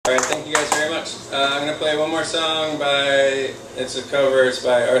much. I'm going to play one more song by, it's a cover, it's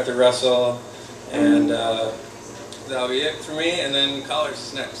by Arthur Russell, and that'll be it for me, and then Callers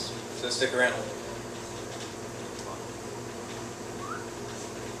is next, so stick around.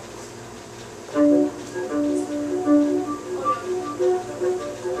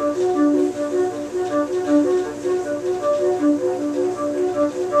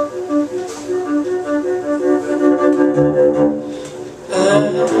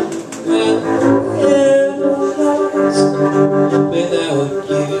 Without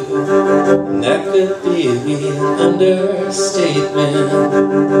you, that could be an understatement.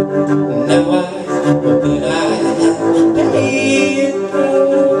 Now I know that I have paid the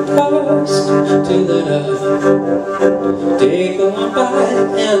cost to let up. Take one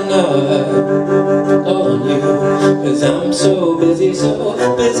bite and not on you, 'cause I'm so busy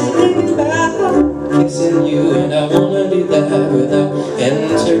thinking about kissing you, and I wanna do that without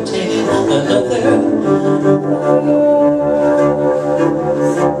entertaining another.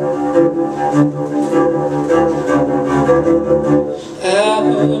 Out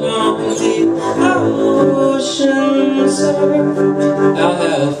on the ocean surf, I'll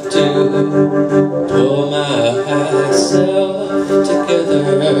have to pull myself together.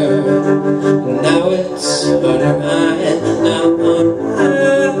 Now it's harder, now on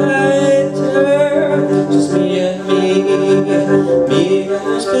my turn. Just me and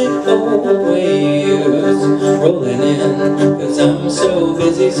those big old waves rolling in, 'cause I'm so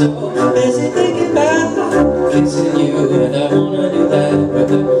busy thinking about kissing you, and I wanna do that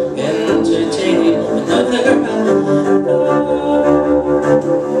without entertaining another.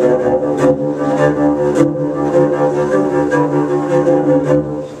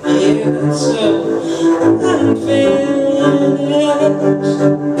 Yeah, so unfinished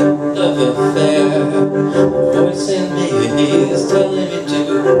love affair. A voice in me is telling me to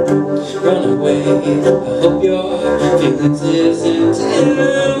run away. I hope your feelings isn't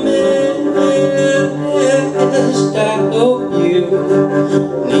diminished. I hope you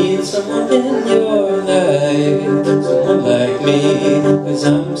need someone in your life, someone like me, 'cause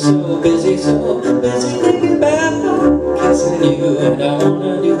I'm so busy thinking about kissing you, and I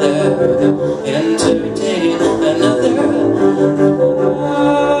wanna do that without entertaining another.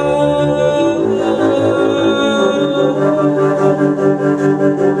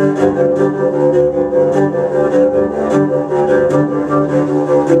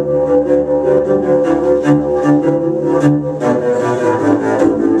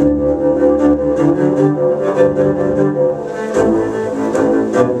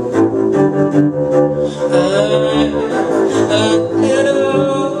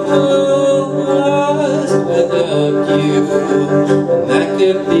 That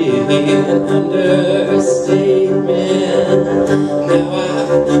could be an understatement. Now I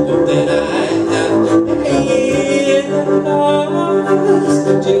hope that I have paid the cost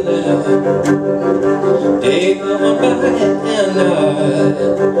to let up. Take one bite and not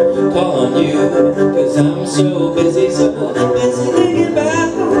call on you, 'cause I'm so busy thinking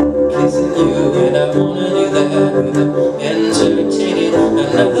about kissing you, and I wanna do that without entertaining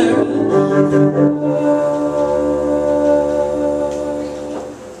another.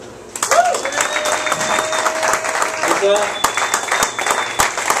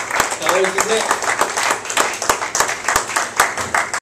 Callers is next.